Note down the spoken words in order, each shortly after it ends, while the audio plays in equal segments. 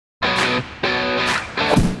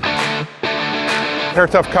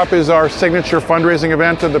ParaTough Cup is our signature fundraising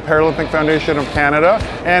event of the Paralympic Foundation of Canada,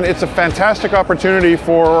 and it's a fantastic opportunity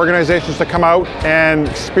for organizations to come out and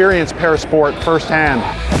experience parasport firsthand.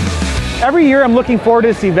 Every year I'm looking forward to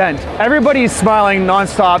this event. Everybody's smiling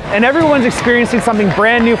nonstop and everyone's experiencing something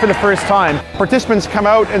brand new for the first time. Participants come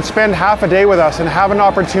out and spend half a day with us and have an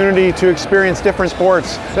opportunity to experience different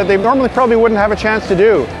sports that they normally probably wouldn't have a chance to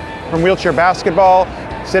do. From wheelchair basketball,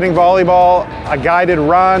 sitting volleyball, a guided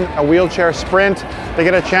run, a wheelchair sprint. They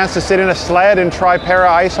get a chance to sit in a sled and try para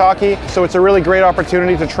ice hockey. So it's a really great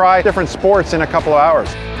opportunity to try different sports in a couple of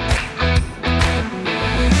hours.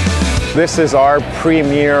 This is our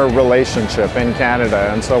premier relationship in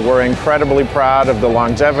Canada, and so we're incredibly proud of the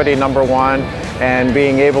longevity, number one, and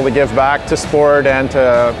being able to give back to sport and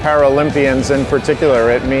to Paralympians in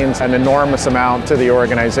particular. It means an enormous amount to the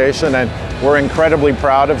organization, and we're incredibly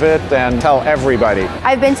proud of it and tell everybody.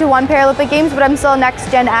 I've been to one Paralympic Games, but I'm still a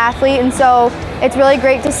next-gen athlete, and so it's really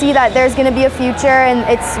great to see that there's going to be a future and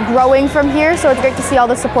it's growing from here, so it's great to see all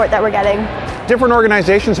the support that we're getting. Different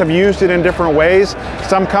organizations have used it in different ways.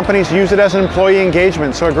 Some companies use it as an employee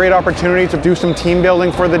engagement, so a great opportunity to do some team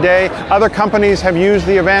building for the day. Other companies have used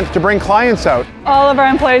the event to bring clients out. All of our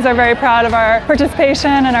employees are very proud of our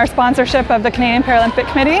participation and our sponsorship of the Canadian Paralympic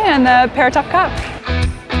Committee and the ParaTough Cup.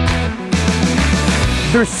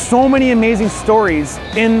 There's so many amazing stories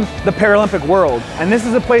in the Paralympic world, and this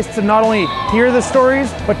is a place to not only hear the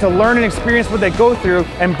stories, but to learn and experience what they go through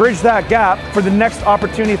and bridge that gap for the next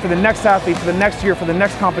opportunity, for the next athlete, for the next year, for the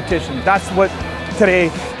next competition. That's what today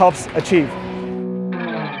helps achieve.